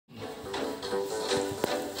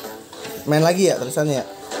Main lagi ya terusannya ya.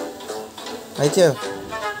 Ayo Cil.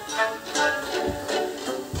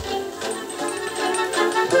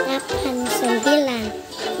 8, 9,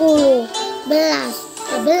 10, 11,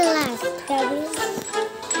 12, 13.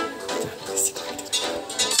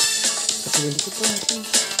 Kecilin dikit kan itu.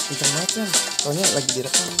 Kencang banget kan. Soalnya lagi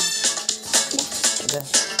direkam. Udah.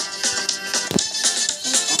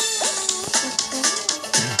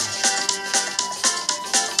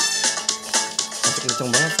 Masih kencang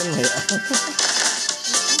banget kan ya.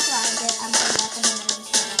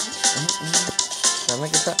 Karena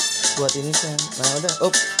kita buat ini kan. Nah udah,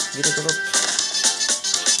 up, gitu cukup.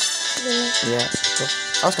 Iya, cukup.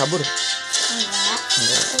 Awas kabur. Enggak.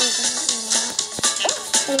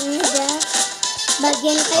 Ini udah.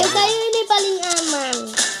 Bagian kayu-kayu ini paling aman.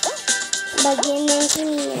 Bagian yang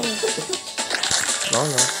sini.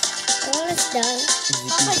 Lolos. Lolos dong.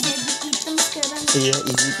 Papa jadi hitam sekarang. Iya,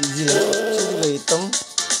 easy peasy lah. Cil juga hitam.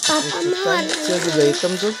 Papa mau Cil juga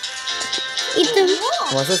hitam tuh. itu.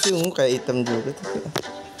 Masa sih ungu kayak hitam juga tuh.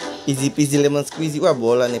 Easy peasy lemon squeezy. Wah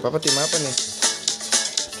bola nih. Papa tim apa nih?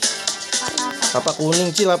 Papa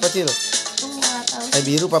kuning. Cil apa Cil?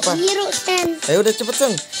 Biru Papa. Biru Sen. Ayo udah cepet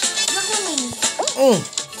Sen.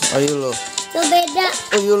 Ayo lo. Itu beda.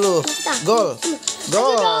 Ayo lo. Gol.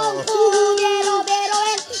 Gol. Bero bero.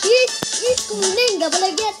 Kuning nggak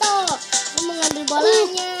boleh gitu. Mau mengambil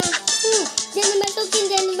bolanya. Jangan masukin,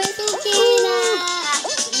 jangan masukin.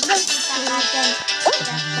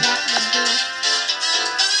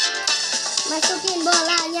 Masukin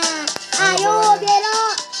bolanya. Ayo bero.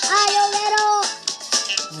 Ayo bero.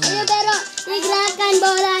 Ayo bero. Digerakkan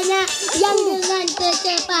bolanya yang dengan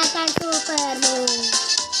kecepatan supermoon.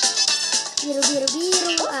 Biru biru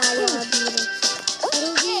biru. Ayo biru.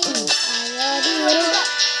 Biru biru. Ayo biru.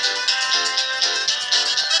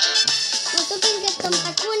 Masukin ke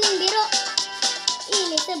tempat kuning biru.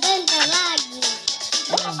 Ini sebentar lagi.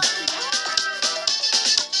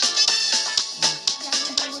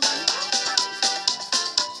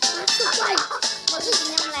 Masuk boy. Masukin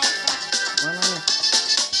yang mereka. Mana nih?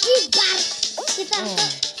 Ibar. Kita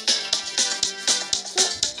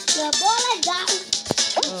nggak boleh dong.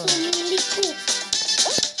 Itu milikku.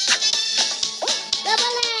 Nggak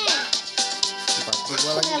boleh. Pasti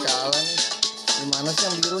gua lagi kalah nih. Gimana sih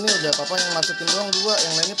yang biru nih? Udah Papa yang masukin doang 2.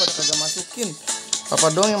 Yang lainnya pada kagak masukin. Papa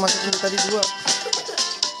doang yang masukin tadi 2.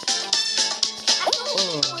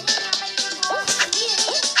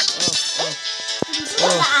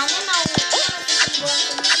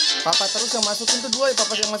 Papa terus yang masukin tuh 2 ya.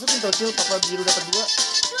 Papa yang masukin tuh Cil. Papa biru dapat 2.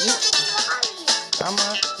 Nih sama.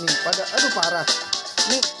 Nih pada aduh parah.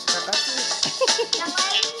 Nih kakak sih.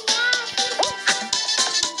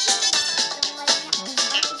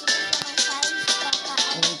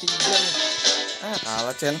 Ini 3 nih.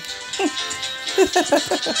 Kalah Chen.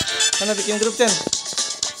 Mana bikin grup Chen?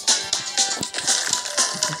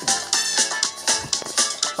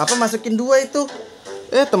 Papa masukin 2 itu.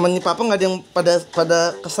 Temennya Papa nggak ada yang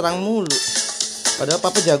pada keserang mulu. Padahal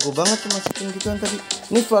Papa jago banget tuh masukin gituan tadi.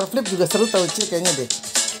 Ini floor flip juga seru tau Cil kayaknya deh.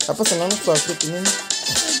 Papa senang nih floor flip ini nih.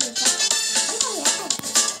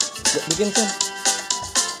 Bikin Chen.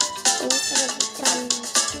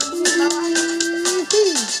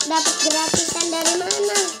 Dapat gratisan dari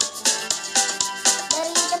mana?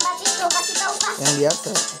 Dari tempat itu, kasih tahu pas. Yang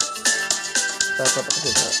biasa. Papa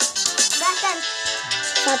juga. Datang.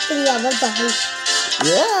 Satria Babahu.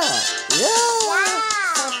 Ya.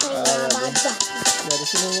 Satria Babahu. Dari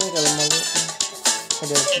sini nih kalau mau lihat.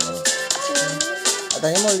 Dari sini.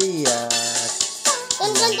 Katanya mau lihat.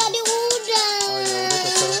 Kan tadi udah. Oh ya udah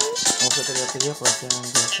terserah. Nggak usah teriak-teriak lah,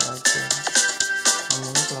 yang biasa aja.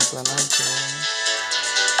 Ngomongnya pelan-pelan aja.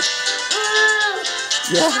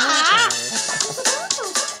 Ya.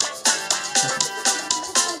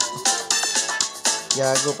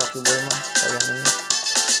 Jago pakai boy mah kalau yang ini.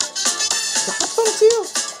 Cepetan Cil.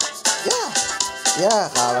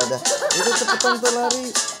 Ya kalah dah. Itu cepetan tuh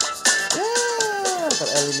lari. Ya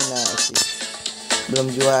tereliminasi.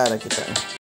 Belum juara kita.